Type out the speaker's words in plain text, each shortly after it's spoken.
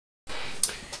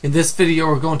In this video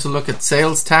we're going to look at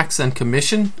sales tax and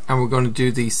commission, and we're going to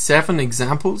do these 7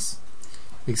 examples,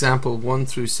 example 1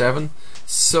 through 7.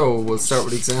 So we'll start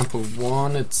with example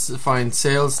 1. It's find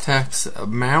sales tax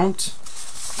amount,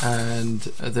 and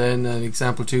then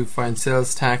example 2, find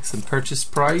sales tax and purchase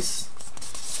price.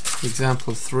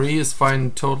 Example 3 is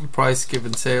find total price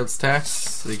given sales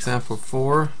tax. Example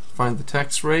 4, find the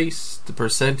tax rate, the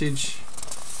percentage.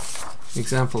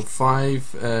 Example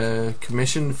 5,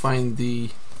 commission, find the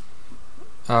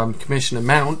commission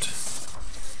amount.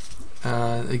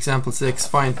 Example 6,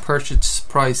 find purchase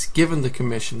price given the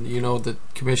commission. You know that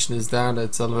commission is that,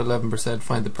 it's 11%,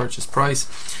 find the purchase price.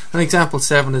 And example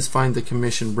 7 is find the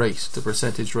commission rate, the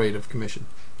percentage rate of commission.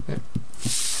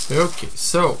 Okay,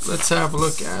 so let's have a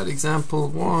look at example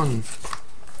 1.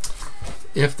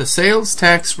 If the sales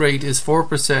tax rate is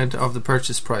 4% of the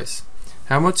purchase price,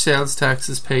 how much sales tax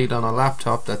is paid on a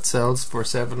laptop that sells for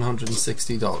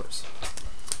 $760?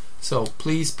 So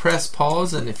please press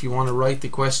pause, and if you want to write the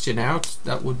question out,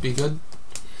 that would be good.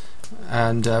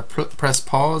 And press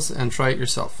pause and try it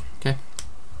yourself.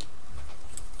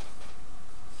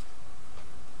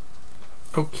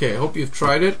 Okay, I hope you've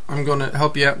tried it. I'm going to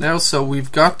help you out now. So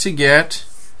we've got to get,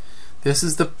 this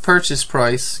is the purchase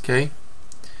price, okay?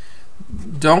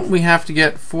 Don't we have to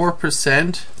get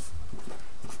 4%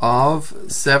 of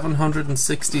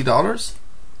 $760,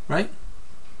 right?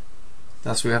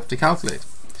 That's what we have to calculate.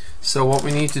 So what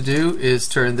we need to do is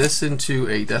turn this into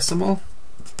a decimal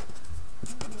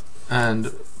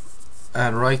and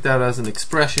write that as an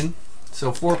expression.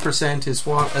 So 4% is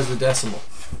what as a decimal?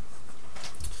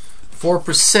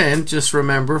 4%, just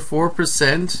remember,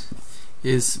 4%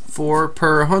 is 4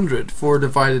 per 100. 4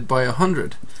 divided by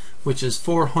 100, which is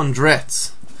 4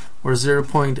 hundredths, or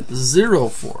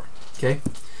 0.04. Okay?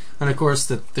 And of course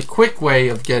the quick way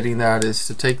of getting that is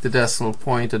to take the decimal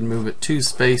point and move it 2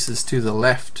 spaces to the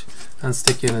left and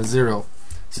stick in a 0.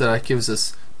 So that gives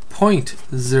us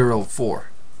 0.04, or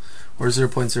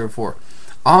 0.04.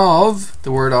 Of,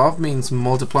 the word of means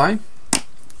multiply.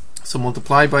 So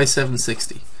multiply by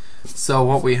 760. So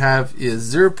what we have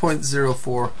is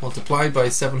 0.04 multiplied by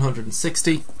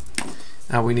 760,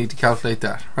 and we need to calculate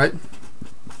that, right?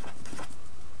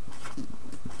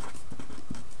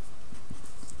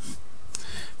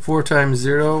 Four times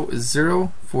 0 is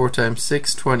 0. 4 times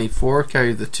 6, 24.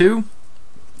 Carry the 2.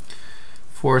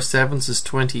 4 sevens is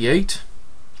 28,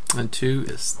 and 2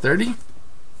 is 30.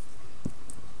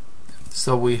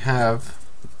 So we have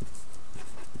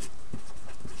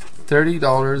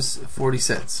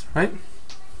 $30.40, right?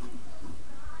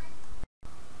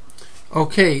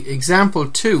 Okay, example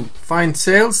 2. Find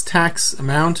sales tax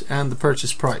amount and the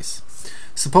purchase price.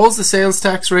 Suppose the sales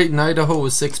tax rate in Idaho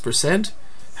is 6%.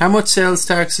 How much sales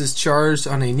tax is charged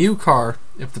on a new car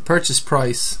if the purchase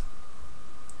price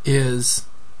is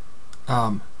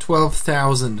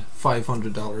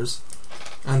 $12,500?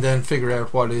 And then figure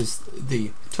out what is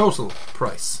the total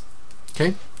price.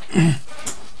 Okay?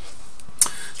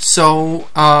 So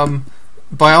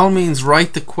by all means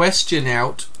write the question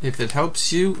out if it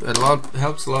helps you. It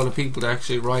helps a lot of people to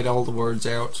actually write all the words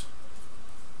out,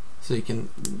 so you can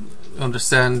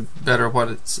understand better what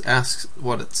it's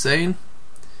saying.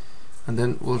 And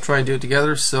then we'll try and do it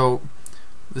together. So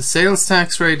the sales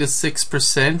tax rate is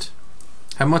 6%.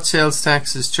 How much sales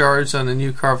tax is charged on a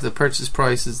new car if the purchase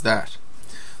price is that?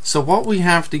 So what we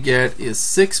have to get is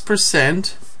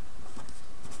 6%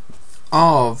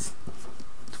 of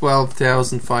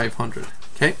 12,500.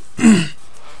 Okay?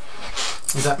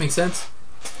 Does that make sense?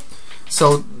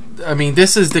 So I mean,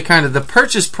 this is the kind of, the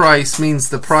purchase price means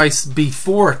the price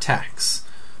before tax.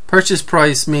 Purchase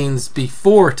price means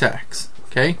before tax.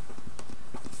 Okay?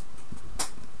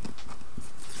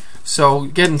 So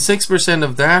getting 6%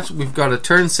 of that, we've got to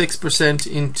turn 6%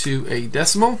 into a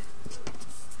decimal.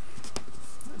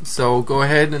 So go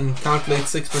ahead and calculate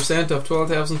 6% of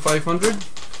 12,500.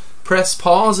 Press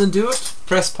pause and do it.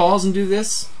 Press pause and do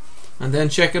this, and then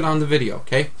check it on the video.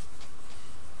 Okay?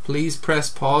 Please press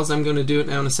pause. I'm going to do it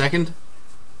now in a second.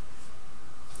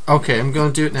 Okay, I'm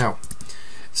going to do it now.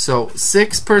 So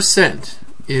 6%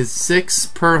 is 6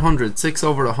 per 100, 6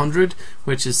 over 100,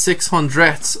 which is 6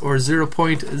 hundredths, or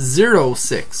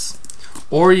 0.06.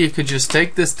 Or you could just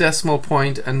take this decimal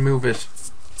point and move it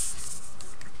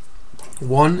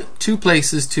 2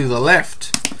 places to the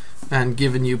left, and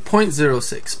giving you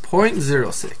 0.06,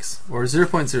 or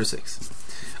 0.06.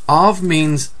 Of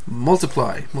means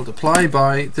multiply. Multiply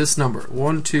by this number,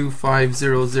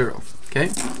 12500.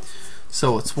 Okay?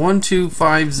 So it's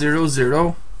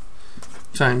 12500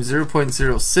 times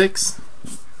 0.06.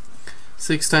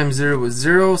 6 times 0 is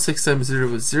 0. 6 times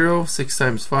 0 is 0. 6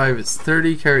 times 5 is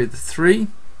 30. Carry the 3.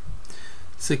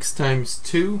 6 times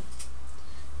 2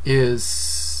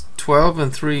 is 12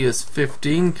 and 3 is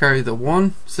 15. Carry the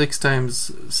 1. 6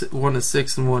 times 1 is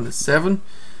 6 and 1 is 7.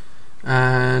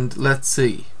 And let's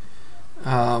see.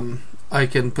 I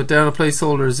can put down a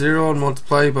placeholder 0 and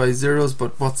multiply by zeros,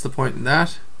 but what's the point in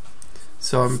that?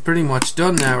 So I'm pretty much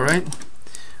done now, right?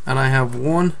 And I have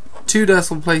 2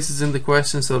 decimal places in the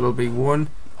question, so it'll be 1,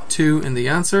 2 in the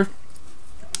answer.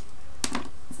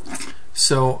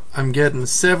 So I'm getting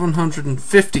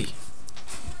 750.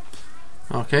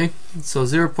 Okay, so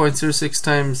 0.06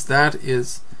 times that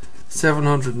is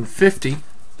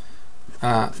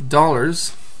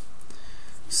 $750.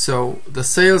 So the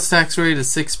sales tax rate is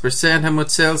 6%. How much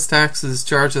sales tax is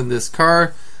charged on this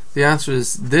car? The answer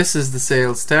is this is the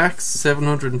sales tax,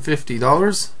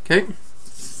 $750. Okay.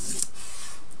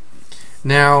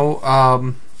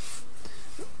 Now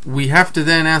we have to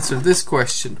then answer this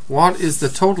question: what is the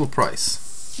total price?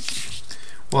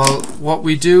 Well, what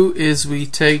we do is we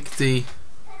take the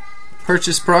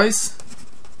purchase price,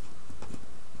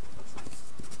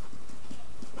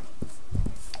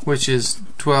 which is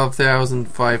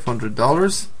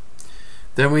 $12,500.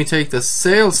 Then we take the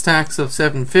sales tax of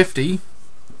 $750,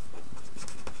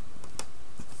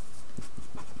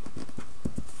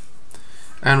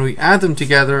 and we add them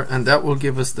together, and that will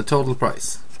give us the total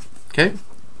price. Okay?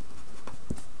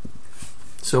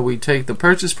 So we take the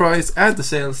purchase price, add the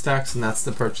sales tax, and that's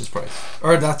the purchase price,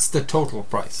 or that's the total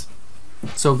price.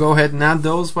 So go ahead and add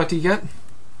those. What do you get?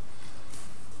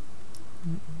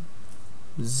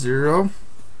 0,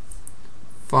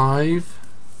 5,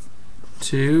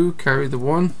 2, carry the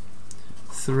 1,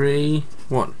 3,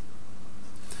 1.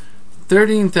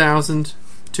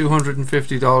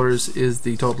 $13,250 is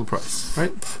the total price,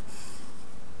 right?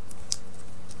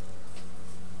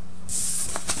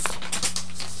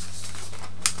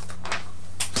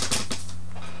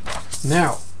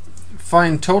 Now,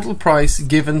 find total price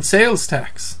given sales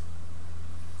tax.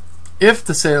 If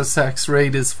the sales tax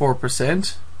rate is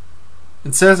 4%,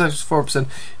 and sales tax is 4%,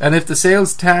 and if the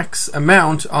sales tax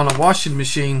amount on a washing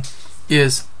machine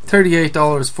is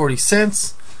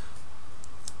 $38.40,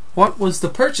 what was the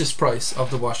purchase price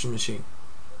of the washing machine?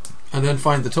 And then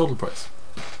find the total price.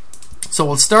 So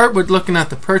we'll start with looking at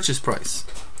the purchase price.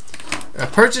 A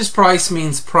purchase price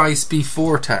means price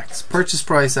before tax. Purchase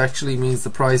price actually means the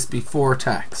price before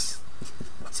tax.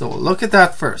 So we'll look at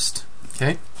that first.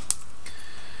 Okay.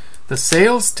 The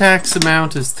sales tax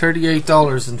amount is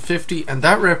 $38.50, and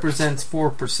that represents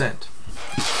 4%.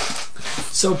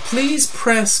 So please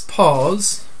press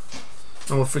pause,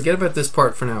 and we'll forget about this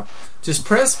part for now. Just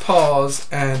press pause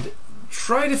and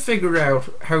try to figure out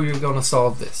how you're going to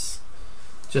solve this.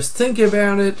 Just think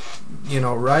about it,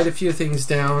 write a few things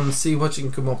down, see what you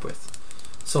can come up with.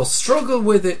 So struggle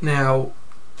with it now,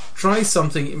 try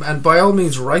something, and by all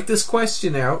means write this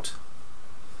question out,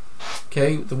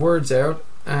 okay, the words out,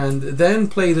 and then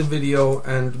play the video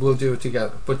and we'll do it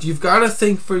together. But you've got to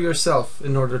think for yourself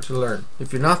in order to learn.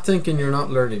 If you're not thinking, you're not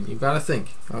learning. You've got to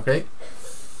think, okay?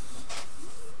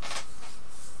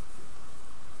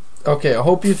 Okay, I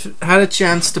hope you've had a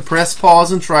chance to press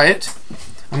pause and try it.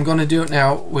 I'm going to do it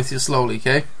now with you slowly,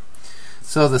 okay?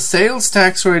 So the sales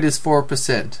tax rate is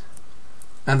 4%,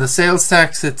 and the sales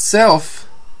tax itself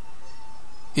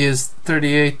is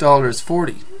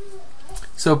 $38.40.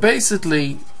 So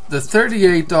basically, the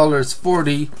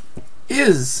 $38.40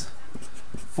 is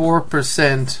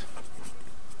 4%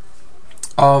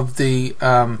 of the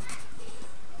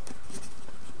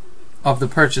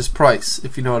purchase price,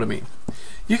 if you know what I mean.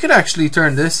 You could actually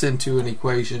turn this into an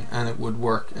equation and it would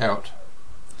work out.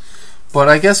 But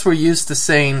I guess we're used to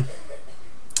saying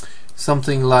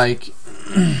something like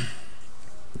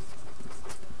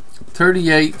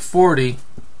 $38.40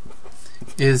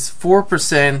 is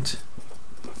 4%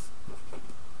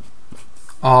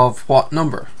 of what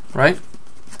number, right?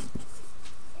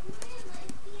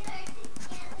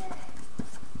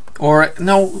 Or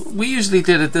no, we usually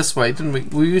did it this way, didn't we?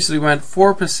 We usually went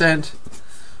 4%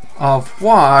 of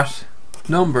what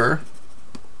number,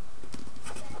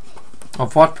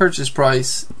 of what purchase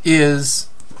price is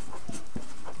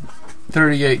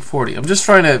 $38.40. I'm just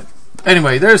trying to,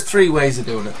 anyway, there's 3 ways of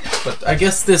doing it, but I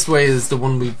guess this way is the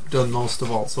one we've done most of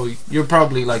all, so you're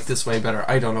probably like this way better.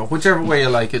 I don't know, whichever way you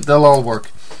like it, they'll all work.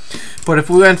 But if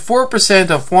we went 4%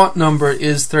 of what number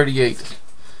is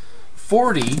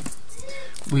 $38.40,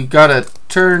 we gotta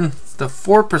turn the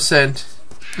 4%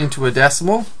 into a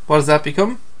decimal. What does that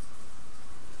become?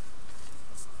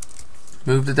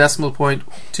 Move the decimal point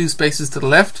 2 spaces to the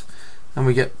left, and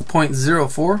we get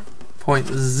 0.04,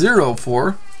 0.04,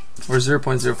 or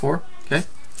 0.04. Okay.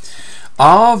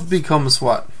 Of becomes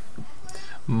what?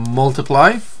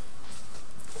 Multiply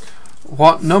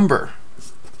what number?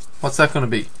 What's that going to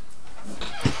be?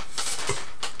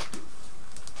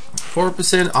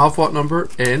 4% of what number?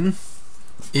 N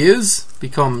is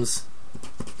becomes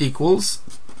equals,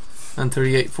 and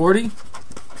 3840.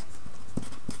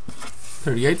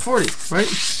 3840, right?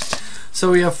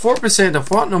 So we have 4%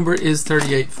 of what number is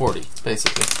 3840,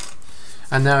 basically.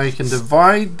 And now you can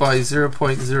divide by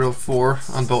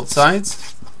 0.04 on both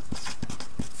sides,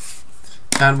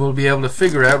 and we'll be able to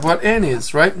figure out what n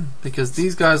is, right? Because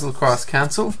these guys will cross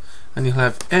cancel, and you'll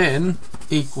have n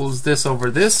equals this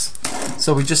over this.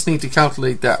 So we just need to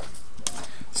calculate that.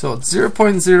 So it's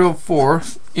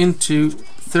 0.04 into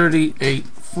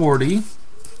 3840,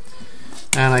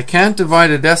 and I can't divide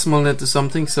a decimal into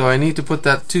something, so I need to put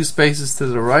that 2 spaces to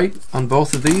the right on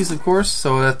both of these, of course.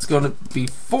 So that's going to be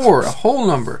 4, a whole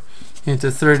number, into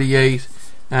 38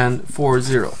 and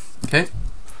 40. Okay.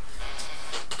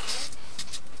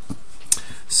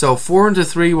 So 4 into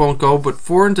 3 won't go, but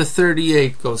 4 into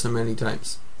 38 goes how many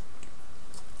times?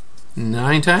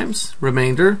 9 times.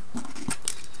 Remainder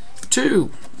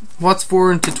 2. What's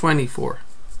 4 into 24?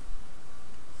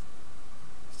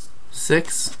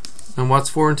 6. And what's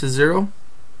 4 into 0?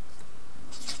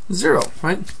 0,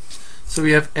 right? So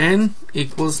we have n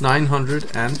equals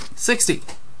 960.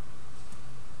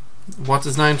 What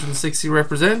does 960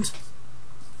 represent?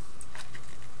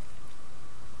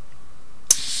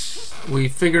 We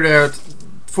figured out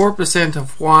 4%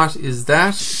 of what is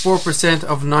that? 4%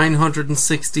 of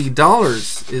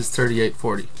 $960 is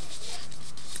 3840.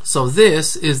 So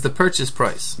this is the purchase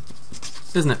price,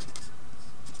 isn't it?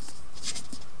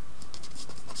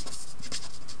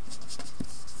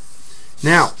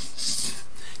 Now,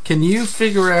 can you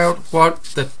figure out what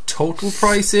the total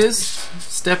price is?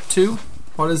 Step 2.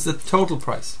 What is the total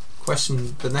price?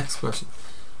 The next question.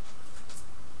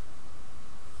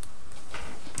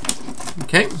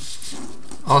 Okay,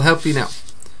 I'll help you now.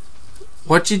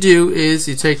 What you do is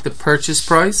you take the purchase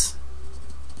price,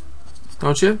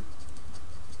 don't you?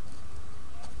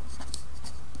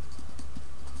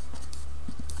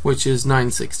 Which is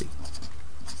 960.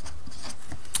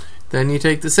 Then you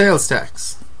take the sales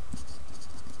tax,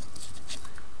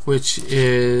 which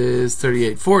is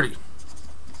 3840.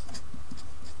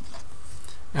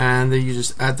 And then you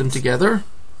just add them together.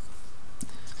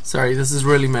 Sorry, this is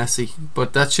really messy,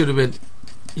 but that should have been,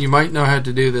 you might know how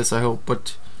to do this, I hope,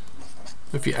 but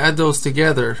if you add those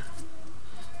together,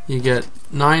 you get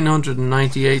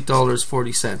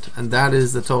 $998.40, and that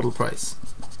is the total price.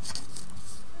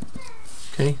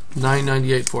 Okay,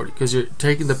 $998.40, because you're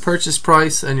taking the purchase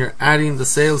price and you're adding the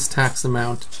sales tax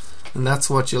amount, and that's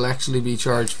what you'll actually be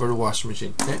charged for the washing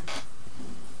machine. Okay.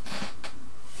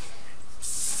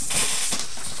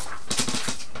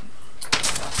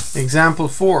 Example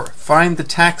 4. Find the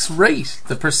tax rate,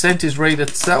 the percentage rate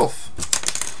itself.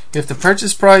 If the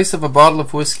purchase price of a bottle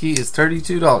of whiskey is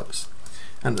 $32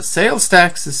 and the sales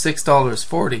tax is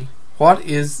 $6.40, what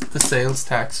is the sales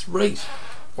tax rate?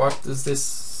 What is this?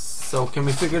 So can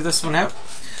we figure this one out?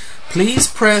 Please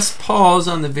press pause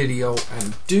on the video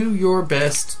and do your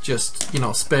best. Just,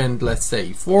 spend, let's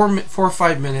say, 4 or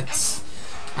 5 minutes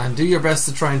and do your best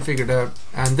to try and figure it out,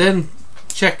 and then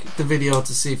check the video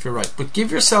to see if you're right. But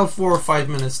give yourself 4 or 5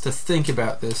 minutes to think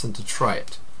about this and to try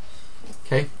it.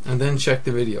 Okay, and then check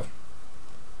the video.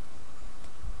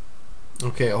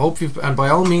 Okay, I hope you've, and by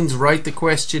all means write the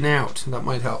question out. That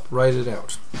might help. Write it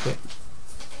out. Okay.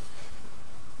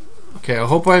 Okay, I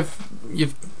hope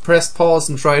you've pressed pause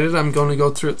and tried it. I'm going to go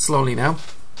through it slowly now.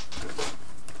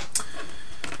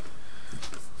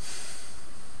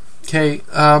 Okay,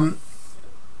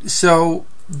 so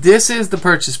this is the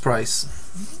purchase price.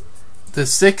 The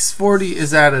 640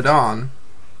 is added on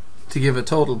to give a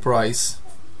total price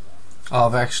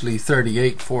of actually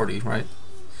 3840, right?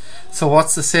 So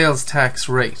what's the sales tax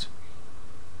rate?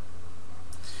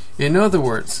 In other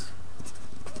words,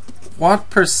 what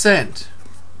percent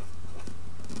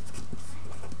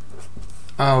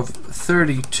of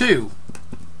 32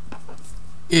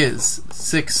 is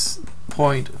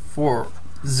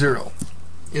 6.40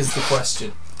 is the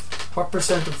question. What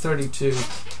percent of 32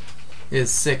 is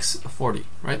 640,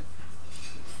 right?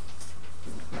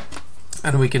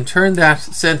 And we can turn that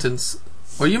sentence,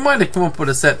 or you might have come up with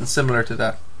a sentence similar to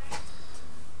that,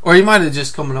 or you might have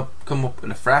just come up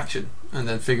with a fraction and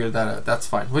then figured that out. That's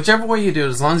fine. Whichever way you do it,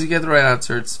 as long as you get the right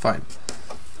answer, it's fine.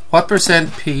 What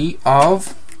percent P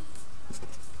of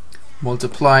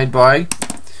multiplied by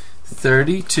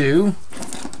 32,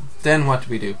 then what do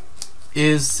we do?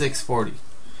 Is 640.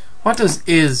 What does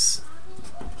is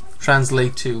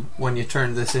translate to when you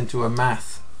turn this into a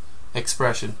math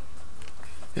expression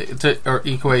or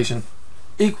equation?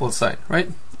 Equal sign,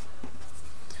 right?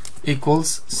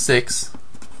 equals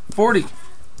 640.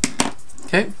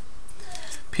 Okay,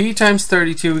 P times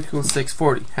 32 equals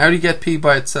 640. How do you get P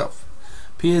by itself?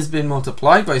 P has been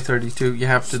multiplied by 32. You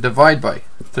have to divide by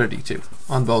 32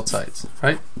 on both sides,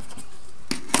 right?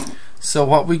 So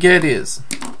what we get is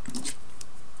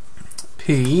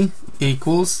P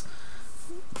equals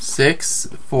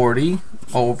 640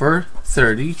 over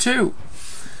 32.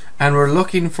 And we're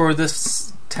looking for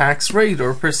this tax rate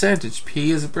or percentage.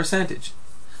 P is a percentage.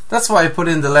 That's why I put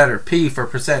in the letter P for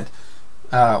percent.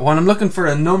 When I'm looking for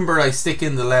a number, I stick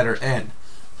in the letter N.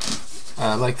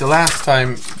 Like the last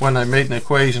time when I made an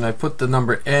equation, I put the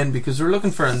number N because we're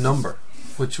looking for a number,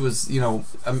 which was, you know,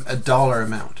 a dollar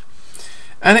amount.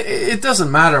 And it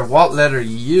doesn't matter what letter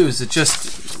you use. It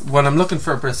just, when I'm looking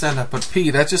for a percent, I put P.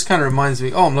 That just kind of reminds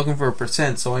me, oh, I'm looking for a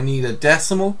percent, so I need a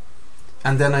decimal,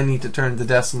 and then I need to turn the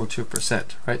decimal to a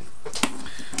percent, right?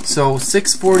 So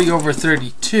 640 over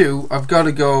 32, I've got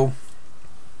to go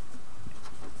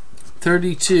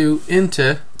 32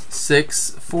 into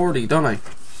 640, don't I?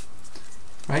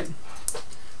 Right?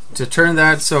 To turn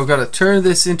that, so I've got to turn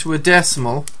this into a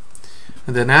decimal,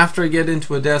 and then after I get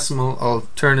into a decimal, I'll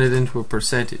turn it into a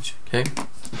percentage. Okay?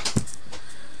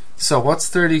 So what's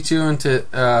 32 into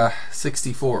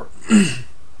 64?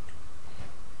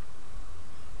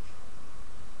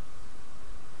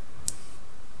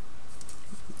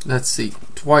 Let's see,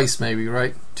 twice maybe,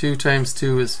 right? 2 times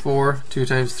 2 is 4, 2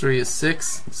 times 3 is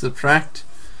 6, subtract,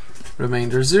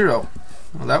 remainder 0.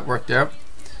 Well, that worked out.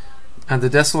 And the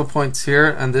decimal point's here,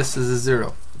 and this is a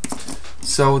 0.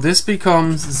 So this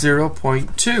becomes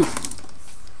 0.2.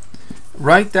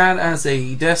 Write that as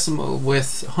a decimal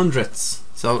with hundredths.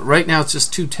 So right now it's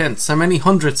just 2/10. How many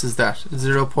hundredths is that?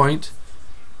 0.20.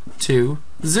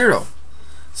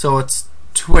 So it's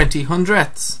 20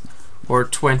 hundredths, or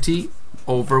 20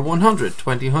 over 100,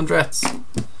 20 hundredths.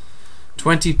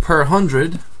 20 per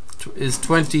hundred is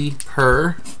 20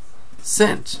 per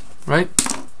cent, right?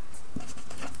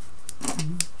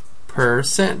 Per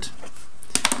cent.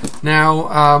 Now,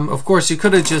 of course, you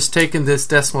could have just taken this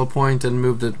decimal point and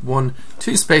moved it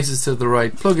 2 spaces to the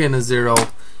right, plug in a 0,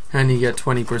 and you get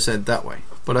 20% that way.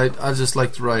 But I just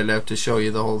like to write it out to show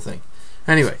you the whole thing.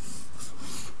 Anyway,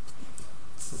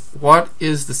 what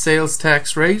is the sales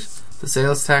tax rate? The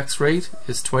sales tax rate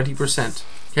is 20%.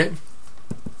 Okay?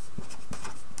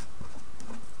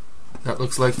 That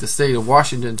looks like the state of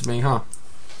Washington to me, huh?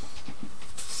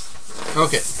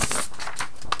 Okay.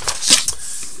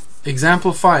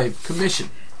 Example 5,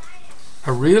 commission.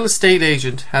 A real estate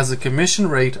agent has a commission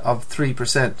rate of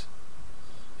 3%.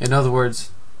 In other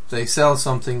words, they sell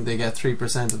something, they get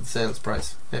 3% of the sales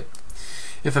price. Okay.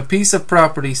 If a piece of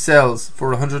property sells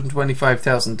for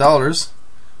 $125,000,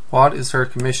 what is her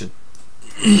commission?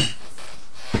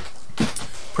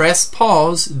 Press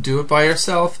pause, do it by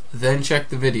yourself, then check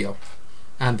the video.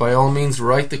 And by all means,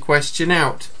 write the question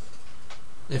out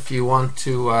if you want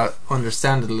to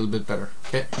understand it a little bit better.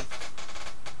 Okay.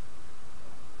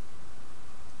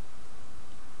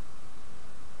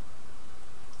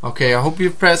 Okay, I hope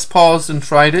you've pressed pause and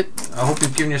tried it. I hope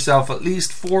you've given yourself at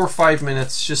least 4 or 5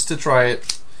 minutes just to try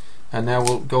it. And now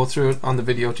we'll go through it on the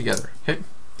video together. Okay.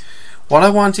 What I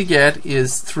want to get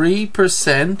is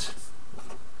 3%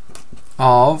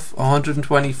 of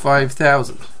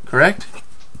 125,000, correct?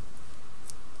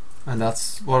 And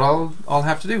that's what I'll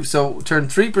have to do. So turn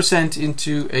 3%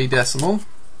 into a decimal.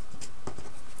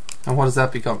 And what does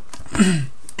that become?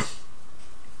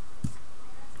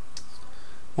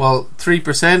 Well,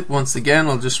 3%, once again,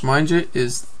 I'll just remind you,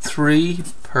 is 3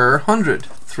 per 100.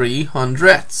 3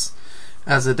 hundredths.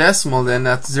 As a decimal, then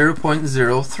that's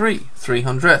 0.03, 3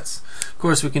 hundredths. Of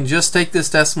course, we can just take this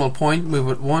decimal point, move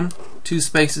it 2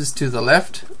 spaces to the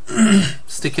left,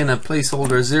 stick in a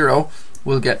placeholder 0,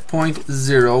 we'll get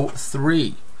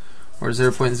 0.03 or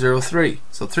 0.03.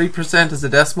 So 3% is a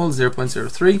decimal,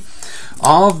 0.03.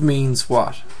 Of means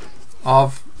what?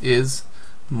 Of is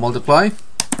multiply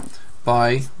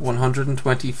by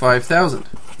 125,000.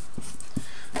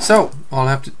 So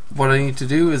what I need to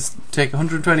do is take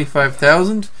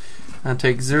 125,000 and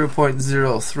take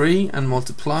 0.03 and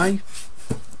multiply.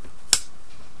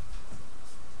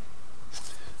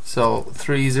 So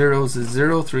 3 zeros is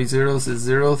 0, 3 zeros is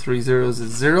 0, 3 zeros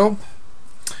is 0,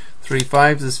 3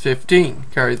 fives is 15,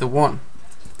 carry the 1.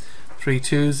 3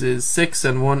 twos is 6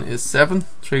 and 1 is 7,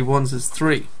 3 ones is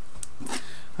 3.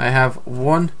 I have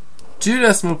 2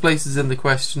 decimal places in the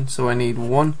question, so I need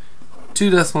 2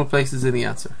 decimal places in the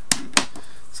answer.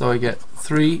 So I get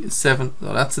 37,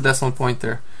 oh, that's the decimal point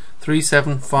there,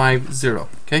 3750,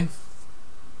 okay?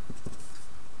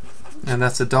 And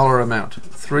that's a dollar amount,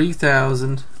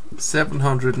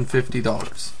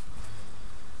 $3,750.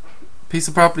 piece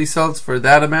of property sells for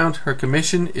that amount, her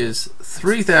commission is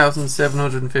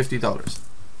 $3,750.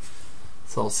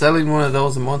 So selling one of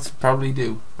those a month would probably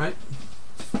do, right?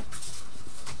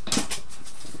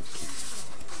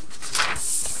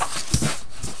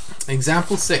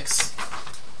 Example 6.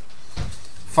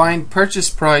 Find purchase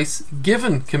price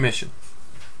given commission.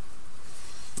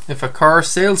 If a car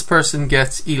salesperson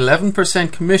gets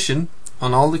 11% commission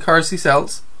on all the cars he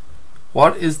sells,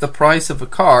 what is the price of a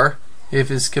car if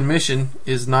his commission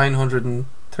is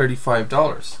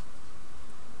 $935?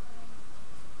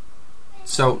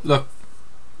 So look,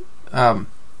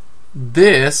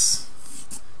 this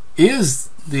is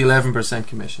the 11%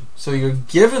 commission. So you're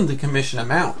given the commission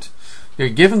amount, you're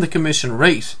given the commission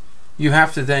rate. You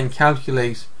have to then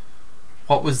calculate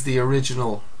what was the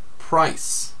original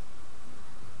price.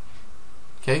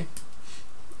 Okay.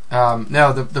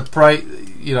 Now the price,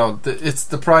 it's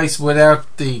the price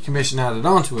without the commission added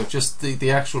onto it, just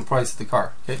the actual price of the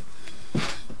car. Okay.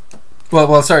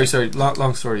 Well, sorry,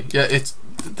 long story. Yeah, it's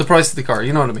the price of the car.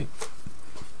 You know what I mean.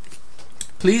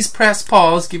 Please press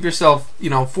pause. Give yourself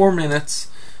 4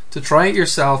 minutes to try it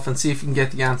yourself and see if you can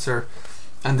get the answer,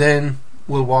 and then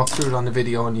we'll walk through it on the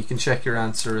video and you can check your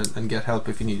answer and get help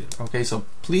if you need it. Okay, so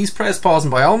please press pause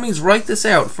and by all means write this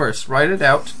out first. Write it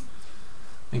out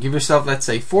and give yourself, let's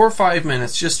say, 4 or 5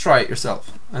 minutes. Just try it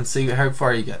yourself and see how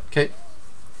far you get. Okay.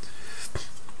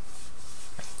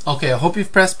 Okay, I hope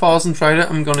you've pressed pause and tried it.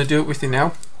 I'm going to do it with you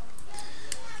now.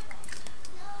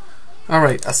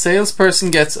 Alright, a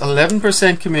salesperson gets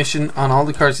 11% commission on all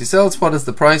the cars he sells. What is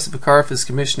the price of a car if his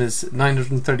commission is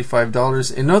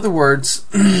 $935? In other words,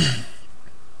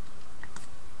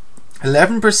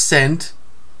 11%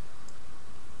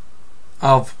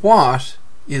 of what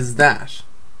is that?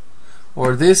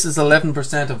 Or this is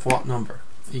 11% of what number?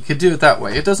 You could do it that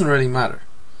way. It doesn't really matter.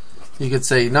 You could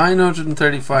say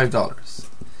 $935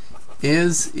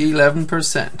 is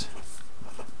 11%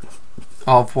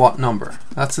 of what number?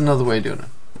 That's another way of doing it.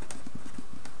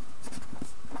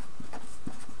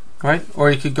 Right? Or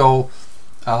you could go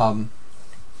 11%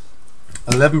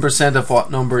 of what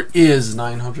number is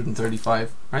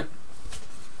 935, right?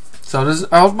 So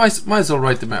I might as well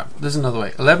write them out. There's another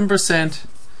way. 11%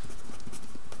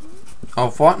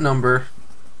 of what number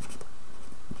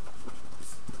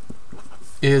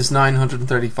is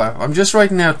 935. I'm just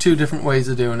writing out 2 different ways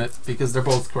of doing it because they're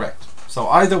both correct. So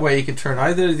either way, you can turn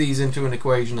either of these into an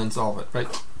equation and solve it, right?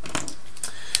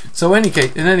 So in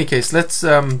any case, let's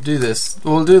do this.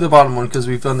 We'll do the bottom one because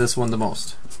we've done this one the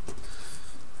most.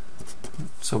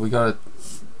 So we got to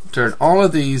turn all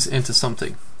of these into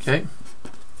something, okay?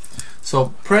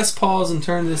 So press pause and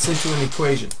turn this into an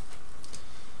equation.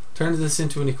 Turn this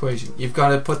into an equation. You've got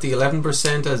to put the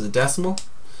 11% as a decimal.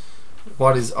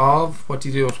 What is of? What do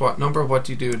you do with what number? What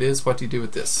do you do with this? What do you do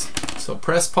with this? So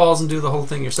press pause and do the whole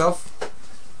thing yourself.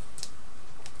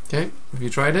 Okay, have you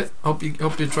tried it? Hope you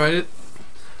tried it.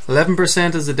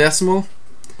 11% as a decimal.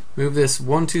 Move this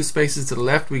 2 spaces to the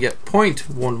left. We get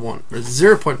 0.11 or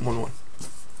 0.11.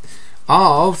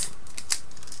 Of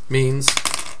means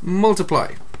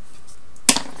multiply.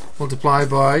 Multiply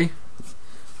by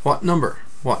what number?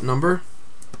 What number?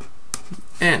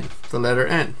 N. The letter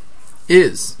N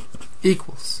is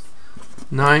equals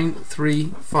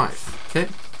 935. Okay,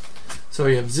 so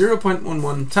you have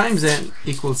 0.11 times n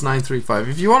equals 935.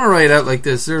 If you want to write it out like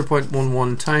this,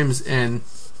 0.11 times n,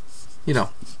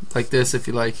 like this if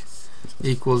you like,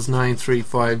 equals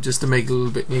 935, just to make it a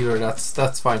little bit neater.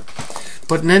 That's fine.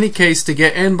 But in any case, to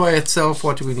get n by itself,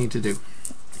 what do we need to do?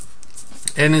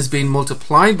 N is being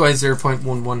multiplied by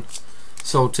 0.11.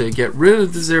 So to get rid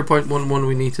of the 0.11,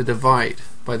 we need to divide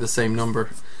by the same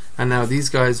number. And now these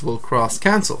guys will cross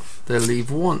cancel. They'll leave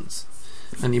 1s.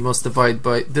 And you must divide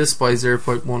by this by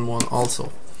 0.11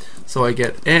 also. So I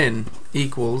get n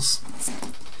equals,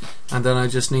 and then I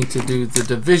just need to do the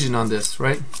division on this,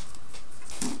 right?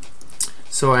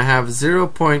 So I have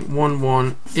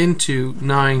 0.11 into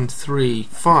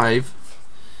 935.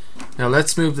 Now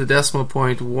let's move the decimal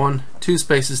point 2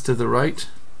 spaces to the right.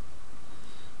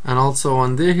 And also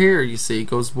on here, you see, it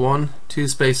goes 2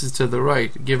 spaces to the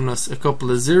right, giving us a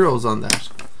couple of zeros on that.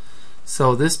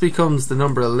 So this becomes the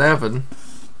number 11,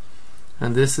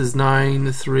 and this is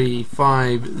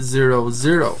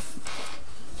 93500.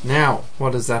 Now,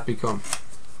 what does that become?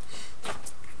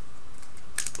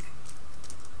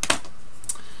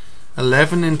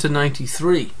 11 into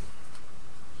 93.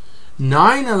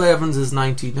 9 11s is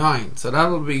 99, so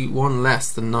that'll be 1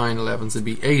 less than 9 11s. It'd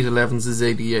be 8 11s is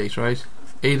 88, right?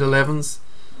 8 11s,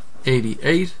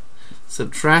 88.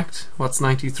 Subtract, what's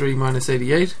 93 minus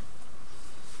 88?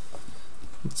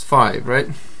 It's 5,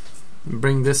 right? And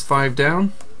bring this 5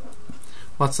 down.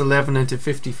 What's 11 into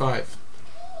 55?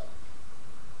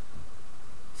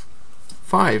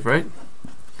 5, right?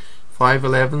 5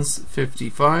 11s,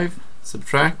 55.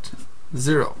 Subtract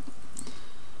 0.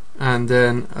 And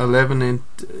then 11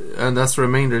 into, and that's the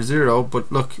remainder 0,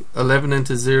 but look, 11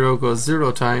 into 0 goes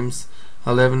 0 times,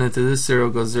 11 into this 0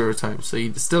 goes 0 times, so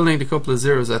you still need a couple of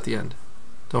zeros at the end,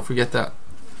 don't forget that.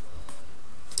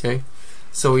 Okay,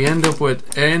 so we end up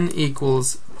with n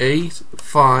equals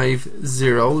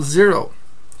 8500.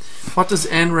 What does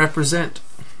n represent?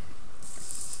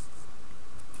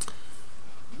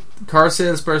 The car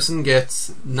salesperson gets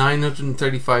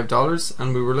 $935,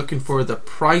 and we were looking for the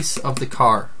price of the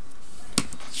car.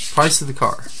 Price of the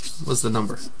car was the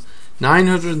number.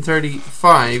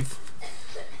 935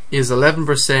 is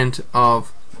 11%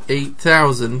 of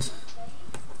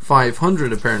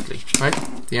 8,500 apparently, right?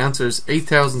 The answer is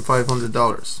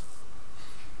 $8,500.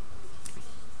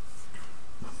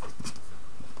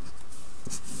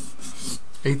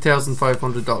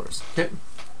 $8,500. Okay.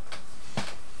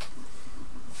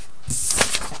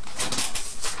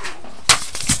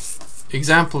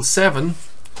 Example 7.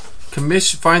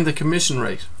 Find the commission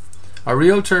rate. A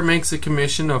realtor makes a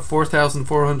commission of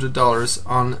 $4,400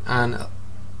 on an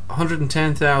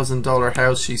 $110,000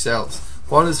 house she sells.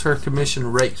 What is her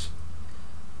commission rate?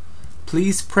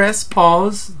 Please press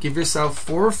pause, give yourself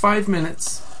 4 or 5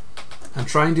 minutes, and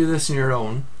try and do this on your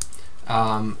own.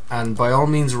 And by all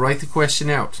means, write the question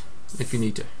out if you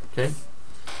need to. Okay,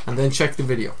 and then check the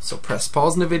video. So press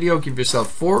pause in the video, give yourself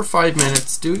 4 or 5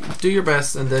 minutes, do your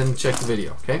best, and then check the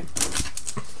video. Okay.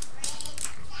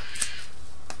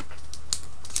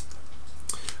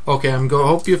 Okay,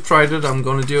 hope you've tried it. I'm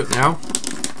going to do it now.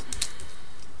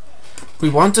 We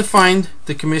want to find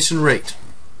the commission rate.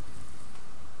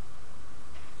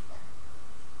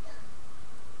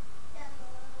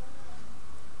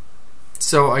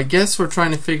 So I guess we're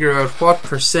trying to figure out what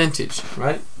percentage,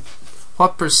 right?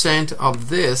 What percent of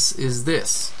this is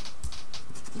this?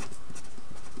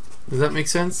 Does that make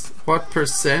sense? What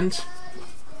percent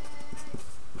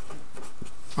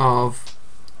of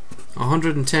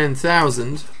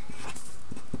 110,000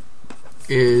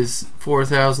 is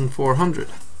 4,400?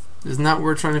 Isn't that what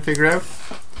we're trying to figure out?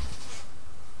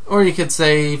 Or you could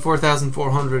say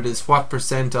 4,400 is what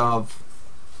percent of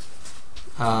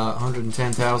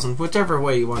 110,000, whichever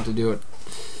way you want to do it.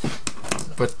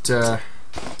 But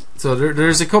so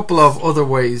there's a couple of other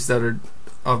ways that are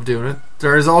of doing it.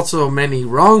 There's also many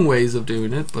wrong ways of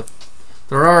doing it, but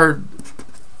there are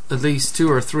at least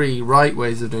 2 or 3 right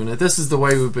ways of doing it. This is the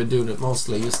way we've been doing it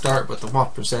mostly. You start with the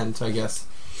what percent, I guess.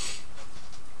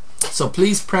 So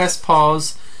please press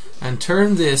pause and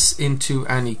turn this into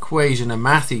an equation, a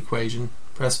math equation.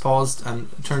 Press pause and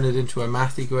turn it into a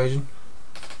math equation.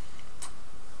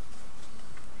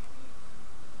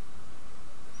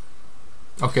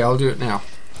 Okay, I'll do it now.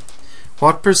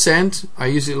 What percent? I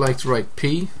usually like to write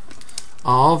P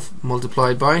of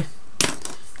multiplied by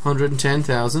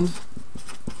 110,000.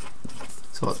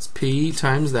 So it's P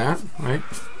times that, right?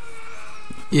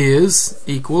 Is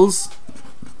equals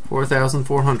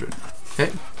 4,400.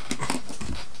 Okay.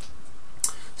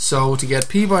 So to get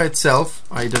P by itself,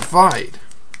 I divide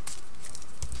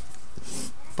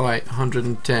by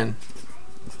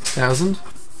 110,000,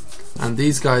 and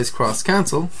these guys cross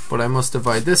cancel, but I must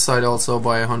divide this side also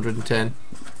by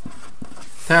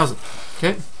 110,000.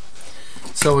 Okay.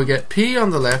 So we get P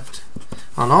on the left,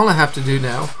 and all I have to do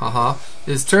now,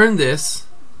 is turn this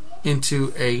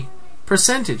into a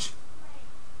percentage.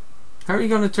 How are you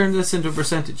going to turn this into a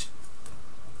percentage?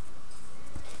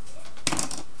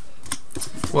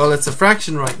 Well, it's a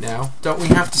fraction right now. Don't we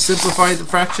have to simplify the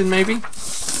fraction maybe?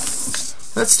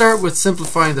 Let's start with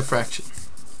simplifying the fraction.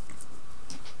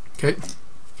 Okay.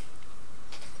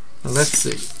 Now let's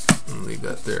see. I'll leave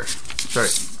that there. Sorry.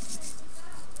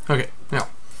 Okay, now.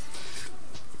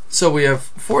 So we have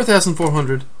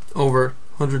 4,400 over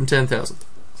 110,000.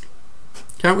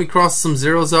 Can't we cross some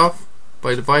zeros off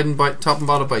by dividing by top and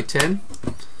bottom by 10?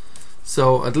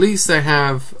 So at least I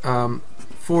have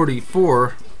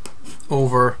 44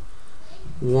 over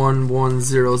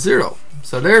 1100.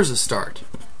 So there's a start.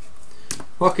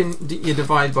 What can you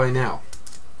divide by now?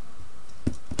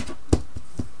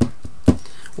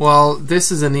 Well,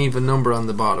 this is an even number on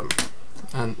the bottom,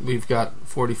 and we've got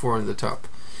 44 on the top.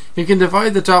 You can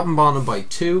divide the top and bottom by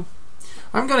 2.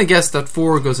 I'm going to guess that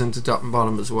 4 goes into top and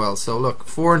bottom as well. So look,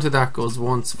 4 into that goes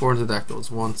once, 4 into that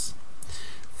goes once.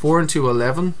 4 into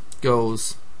 11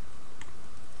 goes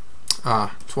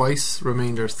twice,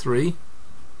 remainder 3.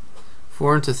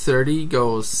 4 into 30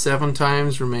 goes 7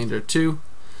 times, remainder 2.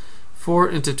 4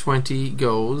 into 20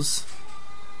 goes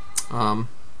 5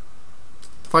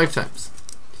 times.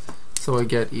 So I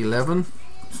get 11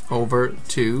 over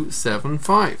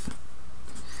 275.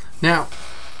 Now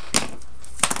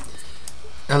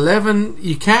 11,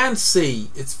 you can't see,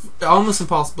 it's almost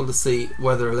impossible to see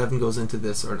whether 11 goes into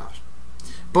this or not,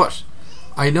 but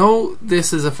I know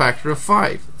this is a factor of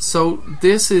 5, so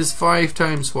this is 5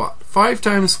 times what? 5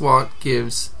 times what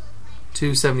gives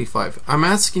 275. I'm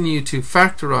asking you to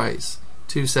factorize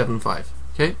 275,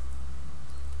 okay?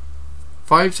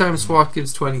 5 times what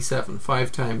gives 27?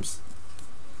 5 times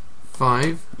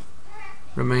 5,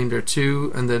 remainder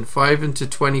 2, and then 5 into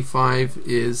 25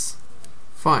 is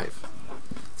 5.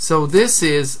 So this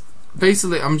is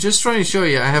basically, I'm just trying to show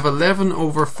you, I have 11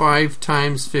 over 5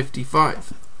 times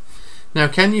 55. Now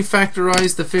can you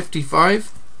factorize the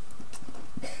 55?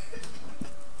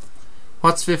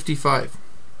 What's 55?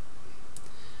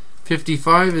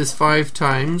 55 is 5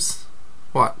 times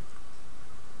what?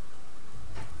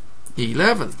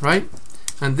 11, right?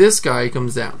 And this guy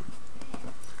comes down.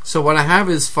 So what I have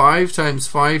is 5 times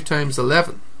 5 times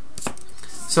 11.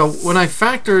 So when I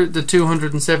factor the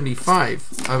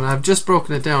 275, and I've just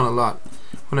broken it down a lot,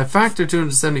 when I factor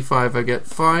 275 I get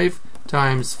 5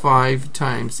 times 5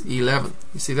 times 11.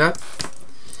 You see that?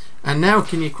 And now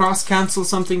can you cross cancel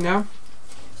something now?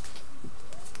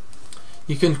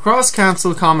 You can cross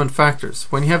cancel common factors.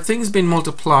 When you have things being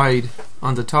multiplied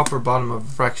on the top or bottom of a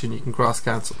fraction, you can cross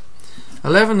cancel.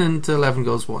 11 into 11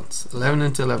 goes once. 11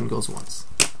 into 11 goes once.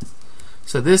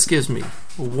 So this gives me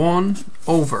 1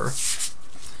 over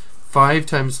 5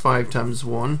 times 5 times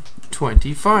 1,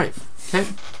 25. Okay?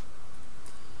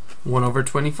 1 over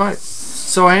 25.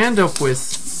 So I end up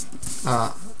with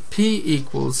P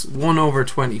equals 1 over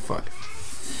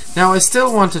 25. Now I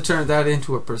still want to turn that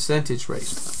into a percentage rate.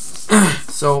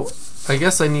 So I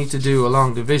guess I need to do a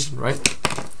long division, right?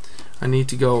 I need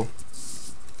to go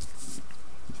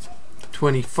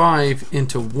 25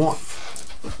 into 1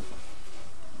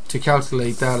 to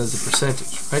calculate that as a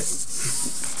percentage, right?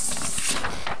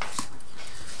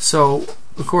 So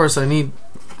of course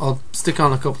I'll stick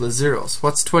on a couple of zeros.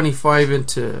 What's 25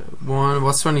 into 1?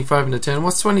 What's 25 into 10?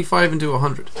 What's 25 into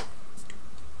 100?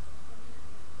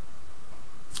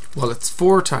 Well, it's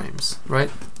 4 times,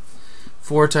 right?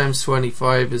 4 times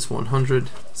 25 is 100.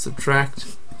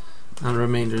 Subtract, and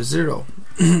remainder 0.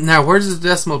 Now where does the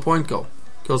decimal point go?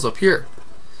 It goes up here.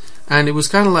 And it was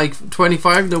kind of like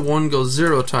 25 into 1 goes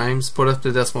 0 times, put up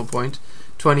the decimal point.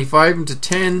 25 into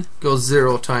 10 goes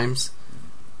 0 times.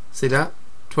 See that?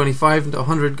 25 into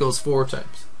 100 goes 4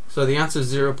 times. So the answer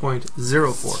is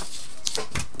 0.04.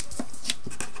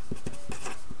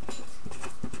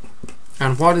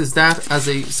 And what is that as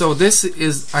a, so this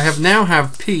is, I now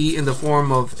have P in the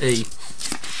form of a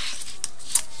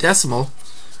decimal.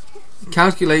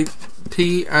 Calculate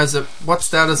P as a, what's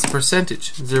that as a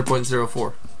percentage?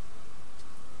 0.04.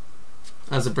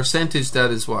 As a percentage,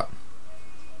 that is what?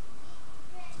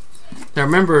 Now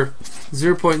remember,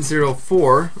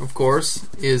 0.04 of course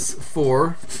is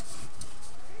 4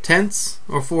 tenths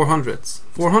or 4 hundredths.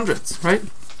 4 hundredths, right?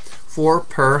 4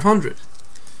 per hundred,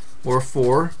 or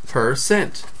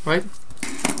 4%, right?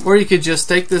 Or you could just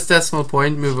take this decimal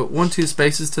point, move it 1-2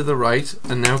 spaces to the right,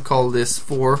 and now call this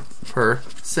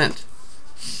 4%.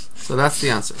 So that's the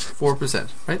answer, 4%,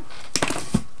 right?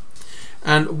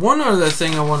 And one other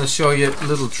thing I want to show you, a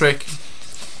little trick,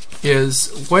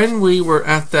 is when we were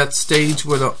at that stage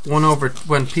with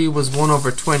when P was 1 over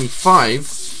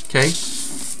 25, okay,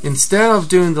 instead of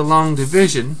doing the long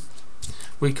division,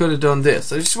 we could have done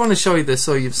this. I just want to show you this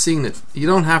so you've seen it. You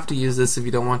don't have to use this if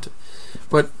you don't want to.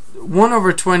 But 1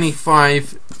 over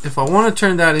 25, if I want to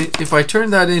turn that if I turn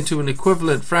that into an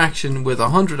equivalent fraction with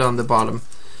 100 on the bottom,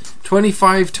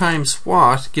 25 times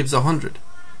what gives 100?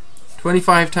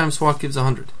 25 times what gives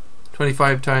 100?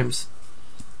 25 times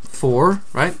 4,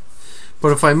 right?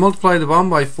 But if I multiply the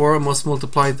bottom by 4, I must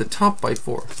multiply the top by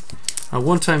 4. And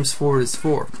 1 times 4 is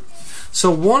 4. So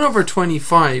 1 over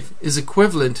 25 is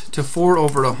equivalent to 4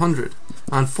 over 100.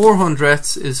 And 4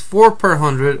 hundredths is 4 per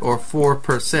hundred, or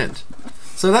 4%.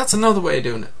 So that's another way of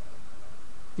doing it.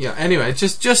 Yeah, anyway,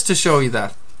 just to show you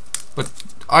that. But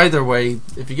either way,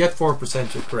 if you get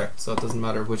 4%, you're correct. So it doesn't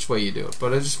matter which way you do it.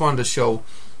 But I just wanted to show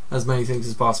as many things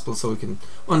as possible so we can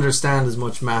understand as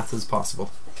much math as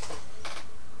possible.